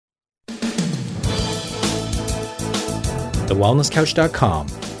thewellnesscouch.com,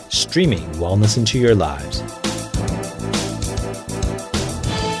 streaming wellness into your lives.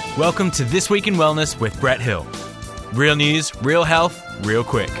 Welcome to This Week in Wellness with Brett Hill. Real news, real health, real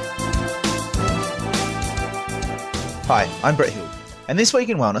quick. Hi, I'm Brett Hill. And this week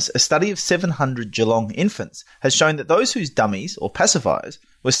in wellness, a study of 700 Geelong infants has shown that those whose dummies or pacifiers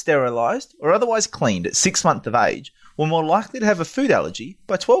were sterilised or otherwise cleaned at 6 months of age were more likely to have a food allergy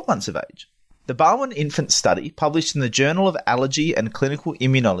by 12 months of age. The Barwon infant study, published in the Journal of Allergy and Clinical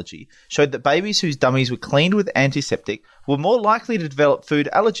Immunology, showed that babies whose dummies were cleaned with antiseptic were more likely to develop food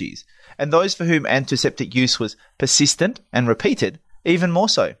allergies, and those for whom antiseptic use was persistent and repeated, even more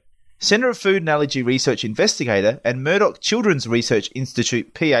so. Centre of Food and Allergy Research investigator and Murdoch Children's Research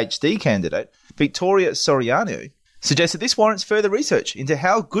Institute PhD candidate, Victoria Soriano, suggests that this warrants further research into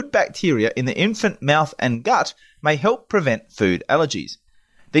how good bacteria in the infant mouth and gut may help prevent food allergies.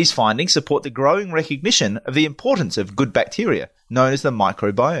 These findings support the growing recognition of the importance of good bacteria, known as the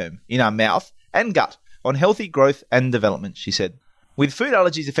microbiome, in our mouth and gut on healthy growth and development, she said. With food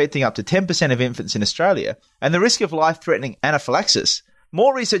allergies affecting up to 10% of infants in Australia and the risk of life-threatening anaphylaxis,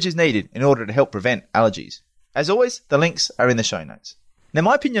 more research is needed in order to help prevent allergies. As always, the links are in the show notes. Now,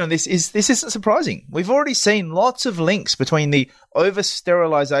 my opinion on this isn't surprising. We've already seen lots of links between the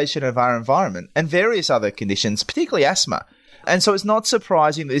over-sterilisation of our environment and various other conditions, particularly asthma. And so it's not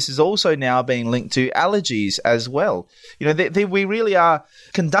surprising that this is also now being linked to allergies as well. You know, we really are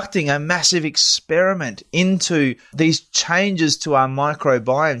conducting a massive experiment into these changes to our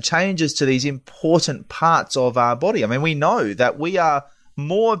microbiome, changes to these important parts of our body. I mean, we know that we are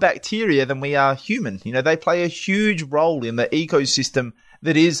more bacteria than we are human. You know, they play a huge role in the ecosystem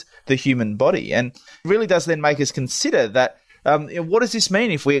that is the human body. And it really does then make us consider that, what does this mean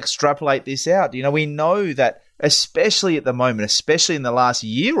if we extrapolate this out? You know, we know that especially at the moment, especially in the last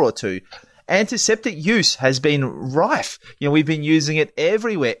year or two, antiseptic use has been rife. You know, we've been using it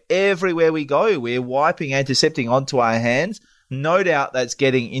everywhere. Everywhere we go, we're wiping antiseptic onto our hands. No doubt that's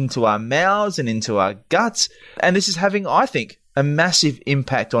getting into our mouths and into our guts. And this is having, I think, a massive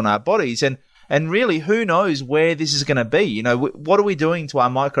impact on our bodies. And really, who knows where this is going to be? You know, what are we doing to our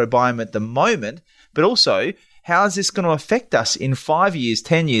microbiome at the moment? But also, how is this going to affect us in 5 years,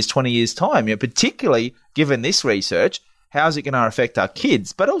 10 years, 20 years' time? You know, particularly given this research, how is it going to affect our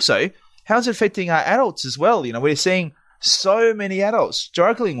kids? But also, how is it affecting our adults as well? You know, we're seeing so many adults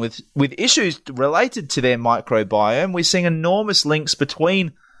struggling with issues related to their microbiome. We're seeing enormous links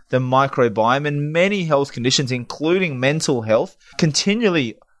between the microbiome and many health conditions, including mental health,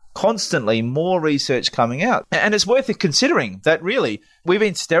 constantly more research coming out. And it's worth considering that really we've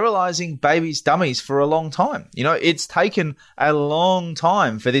been sterilizing babies' dummies for a long time. You know, it's taken a long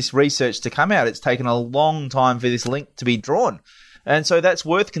time for this research to come out. It's taken a long time for this link to be drawn. And so that's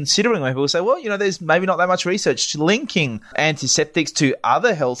worth considering when people say, well, you know, there's maybe not that much research linking antiseptics to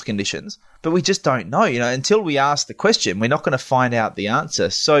other health conditions, but we just don't know. You know, until we ask the question, we're not going to find out the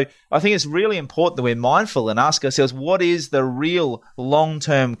answer. So I think it's really important that we're mindful and ask ourselves, what is the real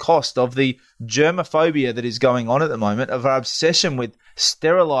long-term cost of the germophobia that is going on at the moment, of our obsession with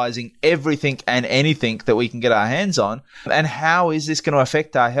sterilizing everything and anything that we can get our hands on, and how is this going to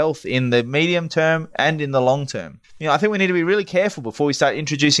affect our health in the medium term and in the long term? You know, I think we need to be really careful before we start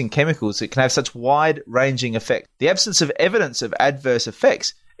introducing chemicals that can have such wide-ranging effects. The absence of evidence of adverse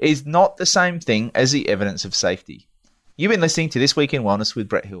effects is not the same thing as the evidence of safety. You've been listening to This Week in Wellness with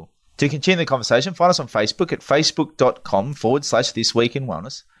Brett Hill. To continue the conversation, find us on Facebook at facebook.com/This Week in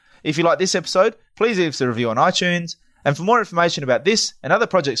Wellness. If you like this episode, please leave us a review on iTunes. And for more information about this and other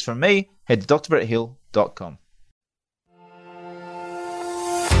projects from me, head to drbretthill.com.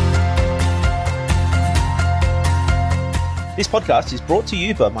 This podcast is brought to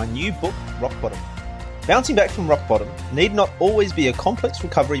you by my new book, Rock Bottom. Bouncing back from rock bottom need not always be a complex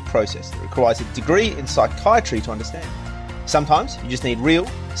recovery process that requires a degree in psychiatry to understand. Sometimes you just need real,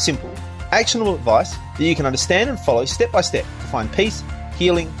 simple, actionable advice that you can understand and follow step by step to find peace,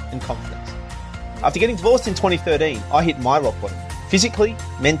 healing, and confidence. After getting divorced in 2013, I hit my rock bottom, physically,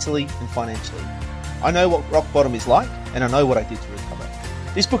 mentally, and financially. I know what rock bottom is like, and I know what I did to recover.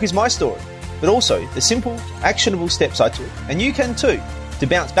 This book is my story, but also the simple, actionable steps I took, and you can too, to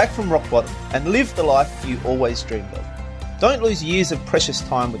bounce back from rock bottom and live the life you always dreamed of. Don't lose years of precious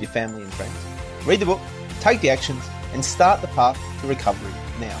time with your family and friends. Read the book, take the actions, and start the path to recovery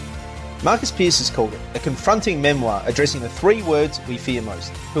now. Marcus Pearce has called it a confronting memoir addressing the 3 words we fear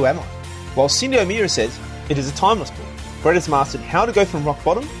most. Who am I? While Cindy O'Meara says it is a timeless book. Brett has mastered how to go from rock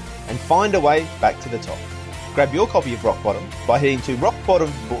bottom and find a way back to the top. Grab your copy of Rock Bottom by heading to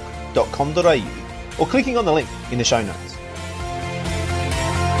rockbottombook.com.au or clicking on the link in the show notes.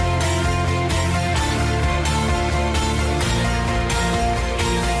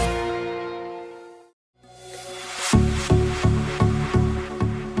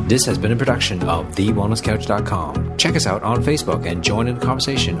 This has been a production of TheWellnessCouch.com. Check us out on Facebook and join in the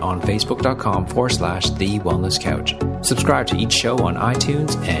conversation on Facebook.com/TheWellnessCouch. Subscribe to each show on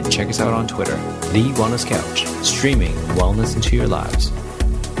iTunes and check us out on Twitter. The Wellness Couch, streaming wellness into your lives.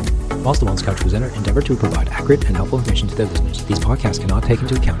 Whilst the Wellness Couch presenter endeavor to provide accurate and helpful information to their listeners, these podcasts cannot take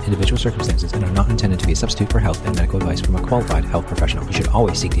into account individual circumstances and are not intended to be a substitute for health and medical advice from a qualified health professional. You should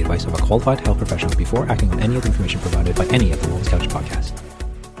always seek the advice of a qualified health professional before acting on any of the information provided by any of the Wellness Couch podcasts.